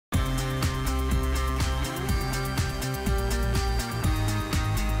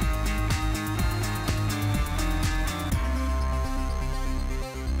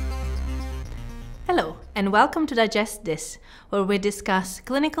and welcome to Digest This, where we discuss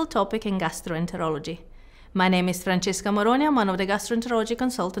clinical topic in gastroenterology. My name is Francesca Moroni. I'm one of the gastroenterology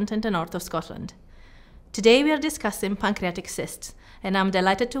consultants in the north of Scotland. Today we are discussing pancreatic cysts, and I'm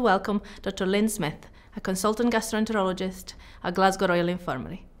delighted to welcome Dr Lyn Smith, a consultant gastroenterologist at Glasgow Royal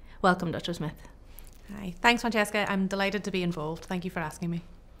Infirmary. Welcome, Dr Smith. Hi, thanks Francesca. I'm delighted to be involved. Thank you for asking me.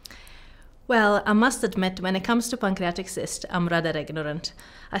 Well, I must admit, when it comes to pancreatic cysts, I'm rather ignorant.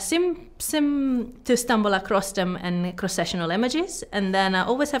 I seem to stumble across them in cross-sectional images, and then I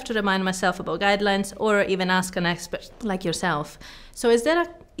always have to remind myself about guidelines or even ask an expert like yourself. So is there an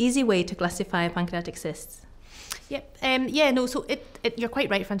easy way to classify pancreatic cysts? Yep. So you're quite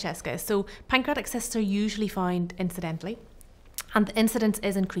right, Francesca. So pancreatic cysts are usually found incidentally, and the incidence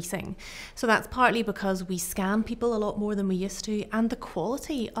is increasing. So that's partly because we scan people a lot more than we used to, and the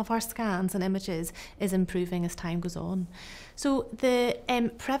quality of our scans and images is improving as time goes on. So the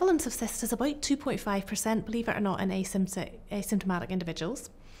prevalence of cysts is about 2.5%, believe it or not, in asymptomatic individuals.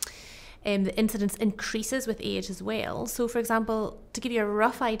 The incidence increases with age as well. So for example, to give you a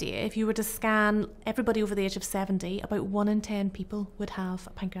rough idea, if you were to scan everybody over the age of 70, about 1 in 10 people would have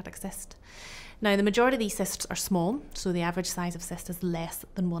a pancreatic cyst. Now, the majority of these cysts are small, so the average size of cyst is less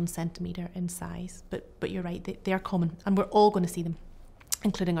than 1 centimetre in size. But you're right, they are common, and we're all going to see them,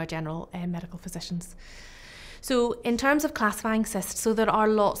 including our general medical physicians. So in terms of classifying cysts, so there are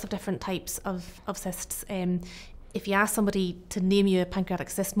lots of different types of cysts. If you ask somebody to name you a pancreatic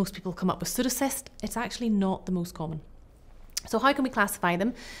cyst, most people come up with pseudocyst. It's actually not the most common. So how can we classify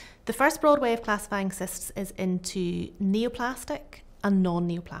them? The first broad way of classifying cysts is into neoplastic and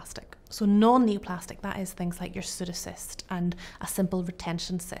non-neoplastic. So non-neoplastic, that is things like your pseudocyst and a simple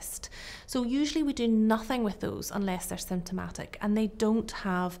retention cyst. So usually we do nothing with those unless they're symptomatic and they don't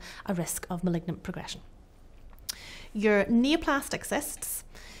have a risk of malignant progression. Your neoplastic cysts,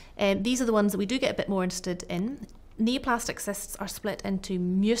 these are the ones that we do get a bit more interested in. Neoplastic cysts are split into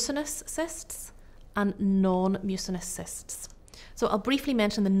mucinous cysts and non-mucinous cysts. So I'll briefly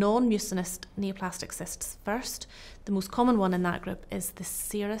mention the non-mucinous neoplastic cysts first. The most common one in that group is the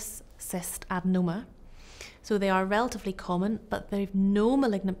serous cyst adenoma. So they are relatively common, but they have no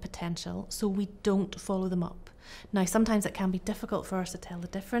malignant potential, so we don't follow them up. Now, sometimes it can be difficult for us to tell the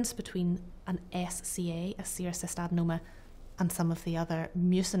difference between an SCA, a serous cyst adenoma, and some of the other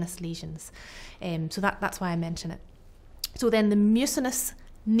mucinous lesions. So that's why I mention it. So then the mucinous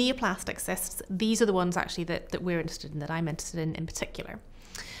neoplastic cysts, these are the ones actually that we're interested in, that I'm interested in particular.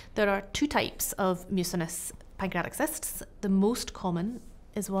 There are 2 types of mucinous pancreatic cysts. The most common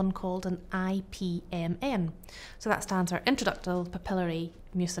is one called an IPMN. So that stands for intraductal papillary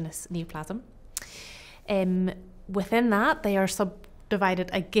mucinous neoplasm. Within that, they are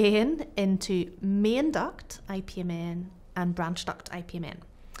subdivided again into main duct IPMN and branch duct IPMN.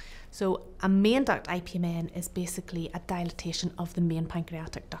 So a main duct IPMN is basically a dilatation of the main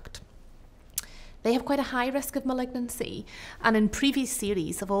pancreatic duct. They have quite a high risk of malignancy, and in previous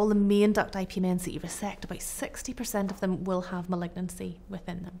series of all the main duct IPMNs that you resect, about 60% of them will have malignancy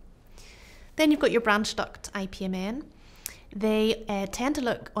within them. Then you've got your branch duct IPMN. They tend to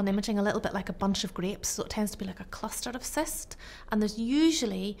look on imaging a little bit like a bunch of grapes, so it tends to be like a cluster of cysts, and there's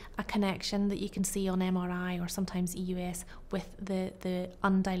usually a connection that you can see on MRI or sometimes EUS with the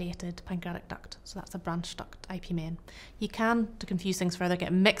undilated pancreatic duct. So that's a branch duct IPMN. You can, to confuse things further, get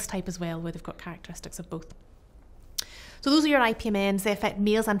a mixed type as well, where they've got characteristics of both. So those are your IPMNs. They affect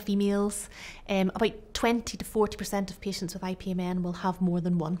males and females. About 20 to 40% of patients with IPMN will have more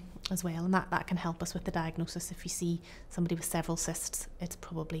than one as well, and that can help us with the diagnosis. If you see somebody with several cysts, it's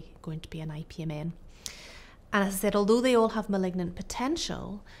probably going to be an IPMN. And as I said, although they all have malignant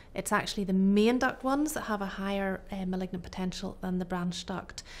potential, it's actually the main duct ones that have a higher malignant potential than the branch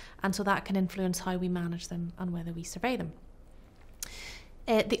duct, and so that can influence how we manage them and whether we survey them.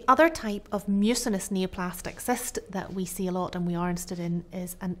 The other type of mucinous neoplastic cyst that we see a lot and we are interested in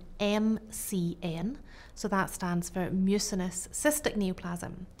is an MCN. So that stands for mucinous cystic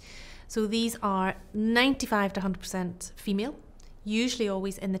neoplasm. So these are 95 to 100% female, usually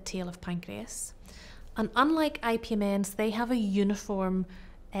always in the tail of pancreas. And unlike IPMNs, they have a uniform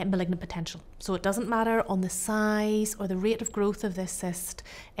malignant potential. So it doesn't matter on the size or the rate of growth of this cyst.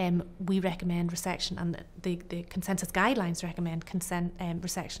 We recommend resection, and the consensus guidelines recommend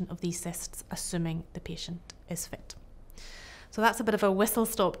resection of these cysts, assuming the patient is fit. So that's a bit of a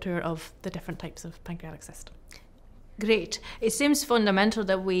whistle-stop tour of the different types of pancreatic cyst. Great. It seems fundamental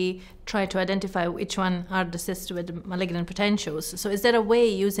that we try to identify which one are the cysts with malignant potentials. So is there a way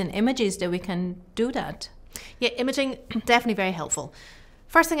using images that we can do that? Yeah, imaging, definitely very helpful.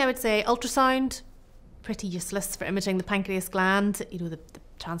 First thing I would say, ultrasound, pretty useless for imaging the pancreas gland. You know, the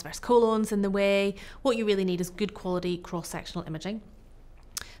transverse colons in the way. What you really need is good quality cross-sectional imaging.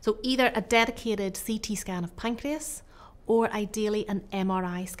 So either a dedicated CT scan of pancreas or ideally an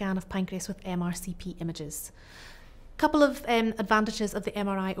MRI scan of pancreas with MRCP images. Couple of advantages of the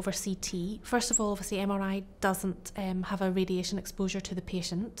MRI over CT. First of all, obviously MRI doesn't have a radiation exposure to the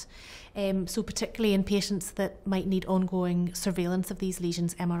patient. So particularly in patients that might need ongoing surveillance of these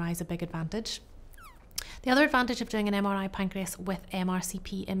lesions, MRI is a big advantage. The other advantage of doing an MRI pancreas with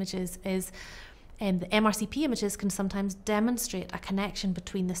MRCP images is the MRCP images can sometimes demonstrate a connection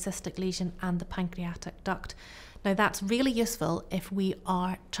between the cystic lesion and the pancreatic duct. Now that's really useful if we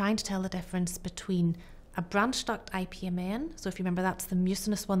are trying to tell the difference between a branch duct IPMN, so if you remember that's the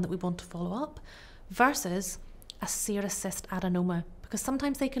mucinous one that we want to follow up, versus a serous cyst adenoma, because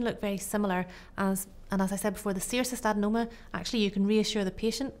sometimes they can look very similar and as I said before, the serous cyst adenoma, actually you can reassure the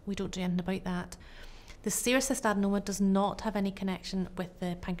patient, we don't do anything about that. The serous cyst adenoma does not have any connection with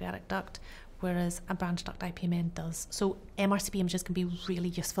the pancreatic duct, whereas a branch duct IPMN does. So MRCP images can be really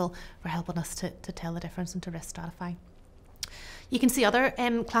useful for helping us to tell the difference and to risk stratify. You can see other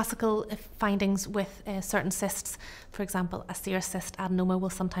classical findings with certain cysts. For example, a serous cyst adenoma will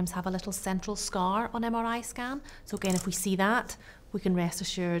sometimes have a little central scar on MRI scan. So again, if we see that, we can rest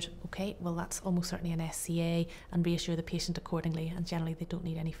assured, okay, well that's almost certainly an SCA, and reassure the patient accordingly, and generally they don't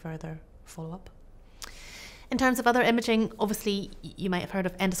need any further follow-up. In terms of other imaging, obviously you might have heard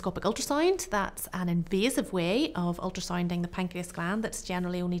of endoscopic ultrasound. That's an invasive way of ultrasounding the pancreas gland that's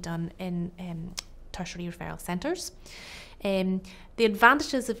generally only done in tertiary referral centres. The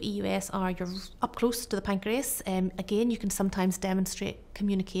advantages of EUS are you're up close to the pancreas. Again, you can sometimes demonstrate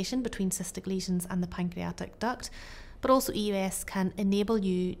communication between cystic lesions and the pancreatic duct, but also EUS can enable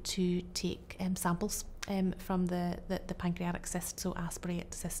you to take samples from the pancreatic cyst, so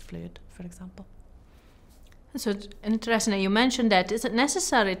aspirate cyst fluid, for example. So interesting that you mentioned that. Is it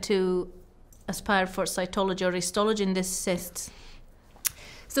necessary to aspire for cytology or histology in these cysts?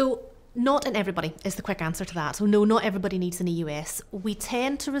 So not in everybody is the quick answer to that. So no, not everybody needs an EUS. We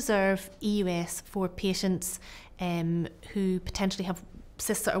tend to reserve EUS for patients who potentially have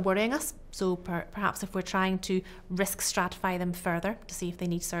cysts that are worrying us. So perhaps if we're trying to risk stratify them further to see if they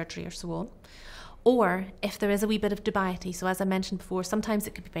need surgery or so on. Or if there is a wee bit of dubiety. So as I mentioned before, sometimes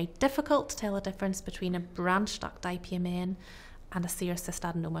it could be very difficult to tell the difference between a branch duct IPMN and a serous cyst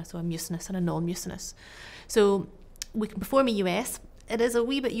adenoma, so a mucinous and a non-mucinous. So we can perform EUS. It is a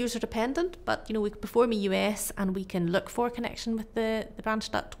wee bit user dependent, but we can perform EUS and we can look for a connection with the branch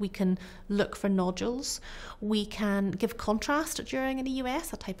duct. We can look for nodules. We can give contrast during an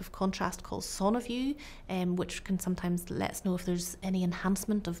EUS, a type of contrast called sonoview, which can sometimes let us know if there's any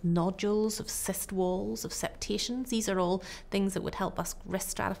enhancement of nodules, of cyst walls, of septations. These are all things that would help us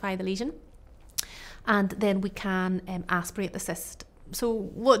risk stratify the lesion. And then we can aspirate the cyst. So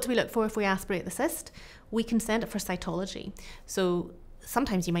what do we look for if we aspirate the cyst? We can send it for cytology. So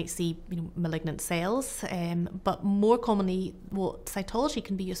sometimes you might see malignant cells, but more commonly what cytology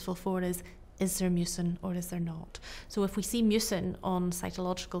can be useful for is there mucin or is there not? So if we see mucin on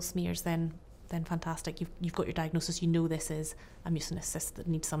cytological smears, then fantastic. You've got your diagnosis. You know this is a mucinous cyst that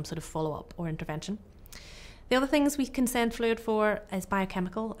needs some sort of follow-up or intervention. The other things we can send fluid for is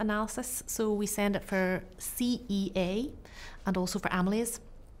biochemical analysis. So we send it for CEA and also for amylase.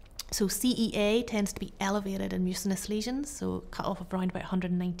 So CEA tends to be elevated in mucinous lesions, so cut off of around about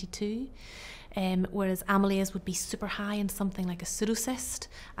 192, whereas amylase would be super high in something like a pseudocyst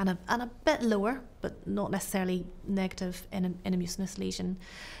and a bit lower, but not necessarily negative in a mucinous lesion.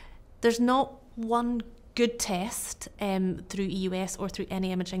 There's not one good test through EUS or through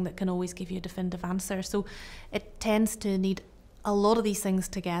any imaging that can always give you a definitive answer. So it tends to need a lot of these things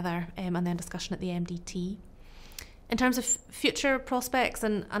together and then discussion at the MDT. In terms of future prospects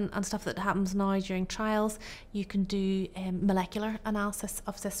and stuff that happens now during trials, you can do molecular analysis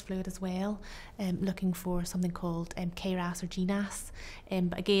of cyst fluid as well, looking for something called KRAS or GNAS.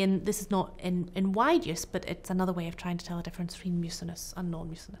 But again, this is not in wide use, but it's another way of trying to tell the difference between mucinous and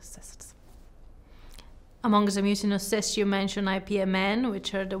non-mucinous cysts. Among the mucinous cysts, you mentioned IPMN,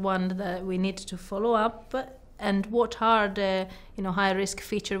 which are the one that we need to follow up. And what are the high risk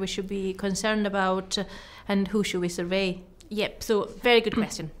feature we should be concerned about, and who should we survey? Yep, so very good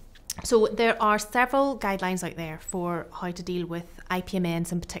question. So there are several guidelines out there for how to deal with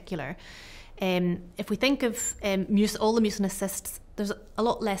IPMNs in particular. If we think of all the mucinous cysts, there's a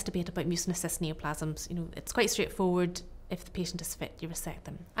lot less debate about mucinous cyst neoplasms. It's quite straightforward. If the patient is fit, you resect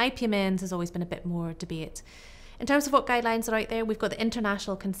them. IPMNs has always been a bit more debate. In terms of what guidelines are out there, we've got the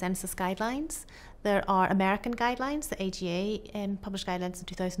international consensus guidelines. There are American guidelines, the AGA published guidelines in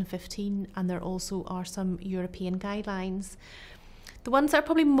 2015, and there also are some European guidelines. The ones that are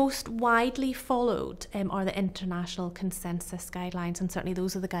probably most widely followed are the international consensus guidelines, and certainly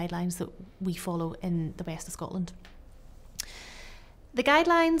those are the guidelines that we follow in the west of Scotland. The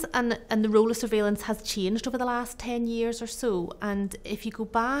guidelines and the role of surveillance has changed over the last 10 years or so, and if you go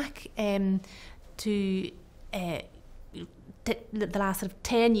back to the last sort of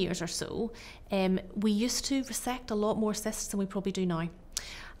 10 years or so, we used to resect a lot more cysts than we probably do now.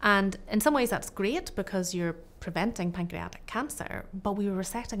 And in some ways that's great because you're preventing pancreatic cancer, but we were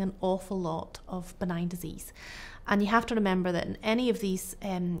resecting an awful lot of benign disease. And you have to remember that in any of these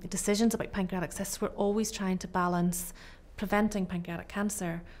decisions about pancreatic cysts, we're always trying to balance preventing pancreatic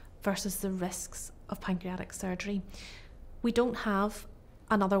cancer versus the risks of pancreatic surgery. We don't have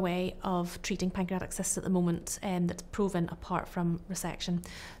another way of treating pancreatic cysts at the moment that's proven apart from resection.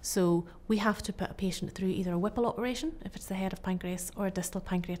 So we have to put a patient through either a Whipple operation, if it's the head of pancreas, or a distal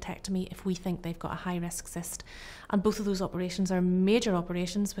pancreatectomy if we think they've got a high-risk cyst. And both of those operations are major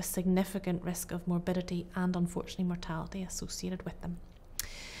operations with significant risk of morbidity and, unfortunately, mortality associated with them.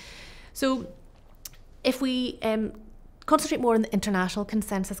 So if we concentrate more on the international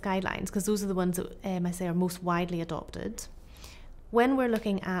consensus guidelines, because those are the ones that I say are most widely adopted. When we're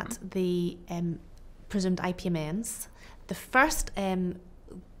looking at the presumed IPMNs, the first things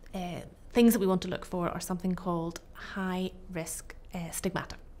that we want to look for are something called high-risk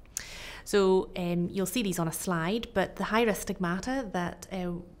stigmata. So you'll see these on a slide, but the high-risk stigmata that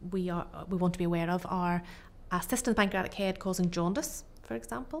we want to be aware of are a cyst in the pancreatic head causing jaundice, for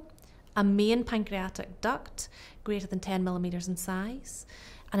example, a main pancreatic duct greater than 10 millimetres in size,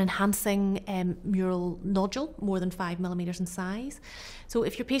 an enhancing mural nodule more than 5 millimetres in size. So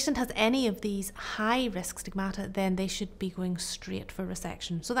if your patient has any of these high-risk stigmata, then they should be going straight for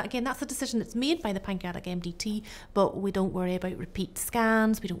resection. So that, again, that's a decision that's made by the pancreatic MDT, but we don't worry about repeat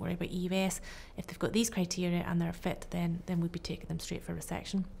scans, we don't worry about EUS. If they've got these criteria and they're fit, then we'd be taking them straight for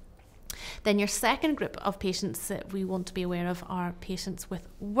resection. Then your second group of patients that we want to be aware of are patients with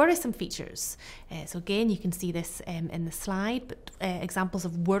worrisome features. So again, you can see this in the slide, but examples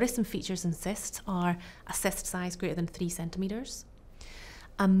of worrisome features in cysts are a cyst size greater than 3 centimetres,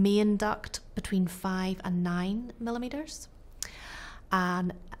 a main duct between 5 and 9 millimetres,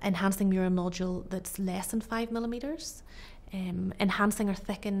 an enhancing mural nodule that's less than 5 millimetres, enhancing or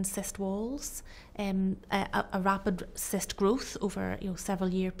thickened cyst walls, a rapid cyst growth over several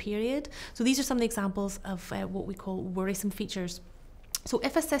year period. So these are some of the examples of what we call worrisome features. So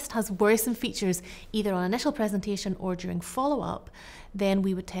if a cyst has worrisome features either on initial presentation or during follow-up, then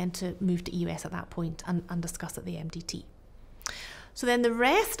we would tend to move to EUS at that point and discuss at the MDT. So then the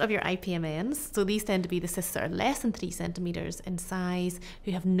rest of your IPMNs, so these tend to be the cysts that are less than 3 centimetres in size,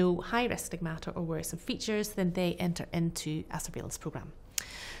 who have no high-risk stigmata or worrisome features, then they enter into a surveillance programme.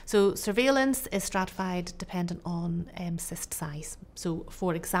 So surveillance is stratified dependent on cyst size. So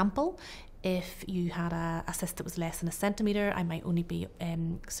for example, if you had a cyst that was less than 1 centimetre, I might only be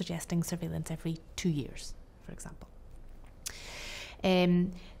suggesting surveillance every 2 years, for example.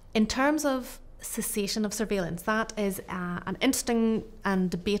 In terms of cessation of surveillance, that is an interesting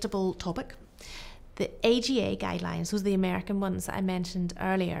and debatable topic. The AGA guidelines, those are the American ones that I mentioned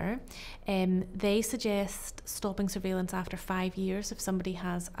earlier, they suggest stopping surveillance after 5 years if somebody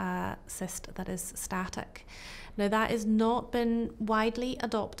has a cyst that is static. Now that has not been widely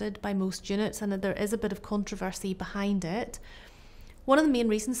adopted by most units, and there is a bit of controversy behind it. One of the main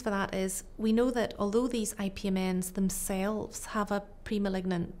reasons for that is we know that although these IPMNs themselves have a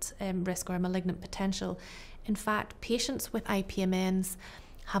pre-malignant risk or a malignant potential, in fact, patients with IPMNs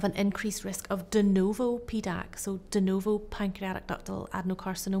have an increased risk of de novo PDAC, so de novo pancreatic ductal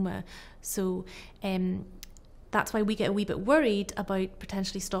adenocarcinoma. So that's why we get a wee bit worried about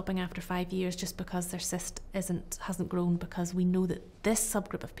potentially stopping after 5 years just because their cyst hasn't grown, because we know that this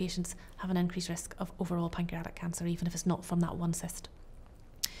subgroup of patients have an increased risk of overall pancreatic cancer, even if it's not from that one cyst.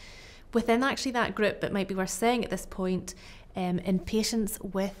 Within actually that group, it might be worth saying at this point, in patients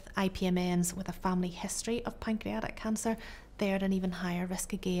with IPMNs with a family history of pancreatic cancer, they're at an even higher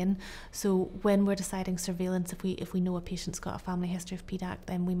risk again. So when we're deciding surveillance, if we know a patient's got a family history of PDAC,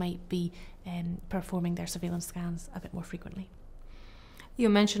 then we might be performing their surveillance scans a bit more frequently. You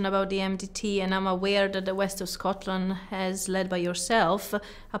mentioned about the MDT, and I'm aware that the West of Scotland has, led by yourself,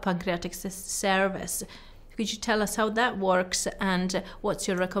 a pancreatic cyst service. Could you tell us how that works, and what's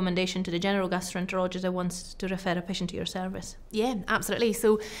your recommendation to the general gastroenterologist that wants to refer a patient to your service? Yeah, absolutely.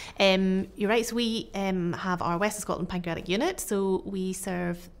 So you're right. So we have our West of Scotland pancreatic unit. So we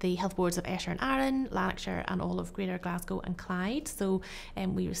serve the health boards of Ayrshire and Arran, Lanarkshire and all of Greater Glasgow and Clyde. So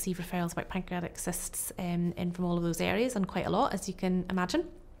we receive referrals about pancreatic cysts in from all of those areas, and quite a lot, as you can imagine.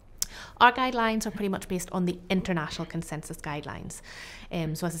 Our guidelines are pretty much based on the international consensus guidelines.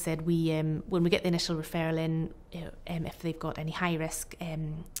 So as I said, when we get the initial referral in, if they've got any high risk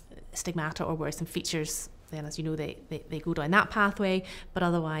stigmata or worrisome features, then as you know, they go down that pathway, but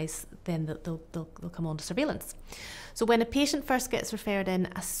otherwise then they'll come on to surveillance. So when a patient first gets referred in,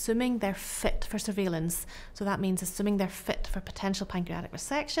 assuming they're fit for surveillance, so that means assuming they're fit for potential pancreatic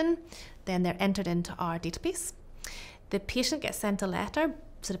resection, then they're entered into our database. The patient gets sent a letter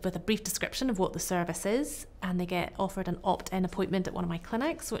sort of with a brief description of what the service is, and they get offered an opt-in appointment at one of my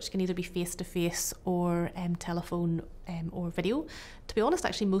clinics, which can either be face-to-face or telephone or video. To be honest,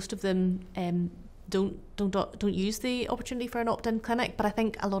 actually most of them don't use the opportunity for an opt-in clinic, but I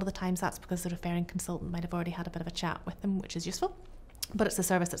think a lot of the times that's because the referring consultant might have already had a bit of a chat with them, which is useful, but it's a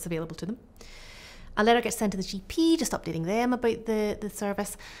service that's available to them. A letter gets sent to the GP, just updating them about the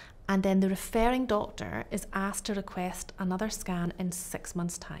service, and then the referring doctor is asked to request another scan in 6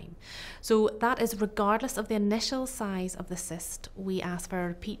 months' time. So that is regardless of the initial size of the cyst. We ask for a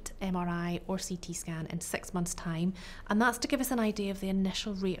repeat MRI or CT scan in 6 months' time, and that's to give us an idea of the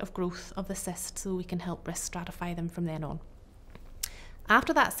initial rate of growth of the cyst so we can help risk stratify them from then on.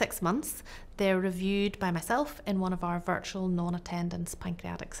 After that 6 months, they're reviewed by myself in one of our virtual non-attendance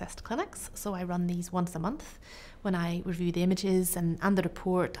pancreatic cyst clinics. So I run these once a month when I review the images and the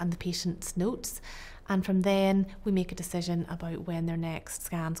report and the patient's notes. And from then we make a decision about when their next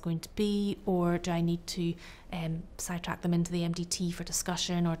scan's going to be, or do I need to sidetrack them into the MDT for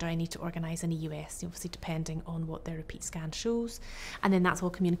discussion, or do I need to organise an EUS, obviously depending on what their repeat scan shows. And then that's all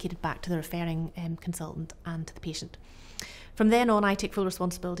communicated back to the referring consultant and to the patient. From then on, I take full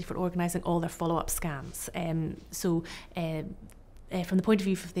responsibility for organising all their follow-up scans. From the point of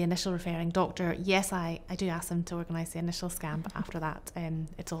view of the initial referring doctor, yes, I do ask them to organise the initial scan, but after that,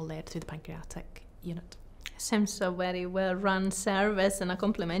 it's all led through the pancreatic unit. Seems a very well-run service, and I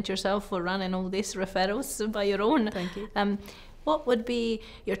compliment yourself for running all these referrals by your own. Thank you. What would be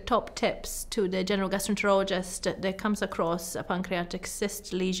your top tips to the general gastroenterologist that comes across a pancreatic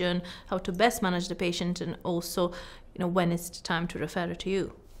cyst lesion, how to best manage the patient, and also, when it's time to refer it to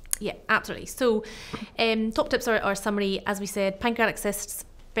you? Yeah, absolutely. So top tips are summary. As we said, pancreatic cysts,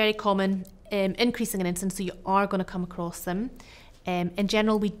 very common, increasing in incidence, so you are going to come across them. In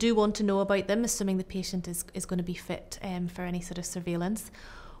general, we do want to know about them, assuming the patient is going to be fit for any sort of surveillance.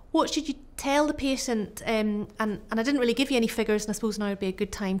 What should you tell the patient? And I didn't really give you any figures, and I suppose now would be a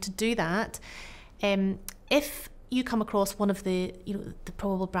good time to do that. If you come across one of the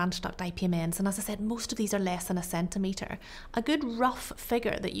probable branch duct IPMNs, and as I said, most of these are less than 1 centimetre, a good rough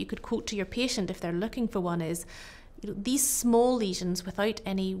figure that you could quote to your patient if they're looking for one is, these small lesions without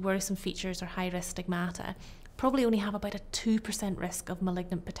any worrisome features or high-risk stigmata probably only have about a 2% risk of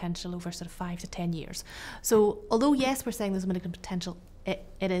malignant potential over sort of 5 to 10 years. So although yes, we're saying there's malignant potential, it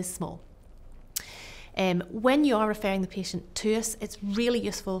is small. When you are referring the patient to us, it's really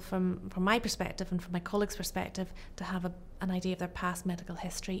useful from my perspective and from my colleagues' perspective to have an idea of their past medical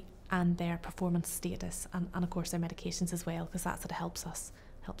history and their performance status, and of course their medications as well, because that sort of helps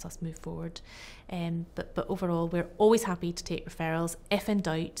us move forward. But overall, we're always happy to take referrals. If in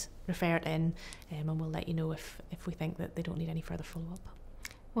doubt, refer it in, and we'll let you know if we think that they don't need any further follow-up.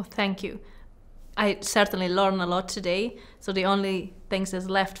 Well, thank you. I certainly learned a lot today, so the only things that's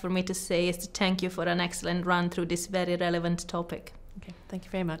left for me to say is to thank you for an excellent run through this very relevant topic. Okay, thank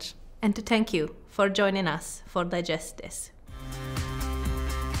you very much. And to thank you for joining us for Digest This.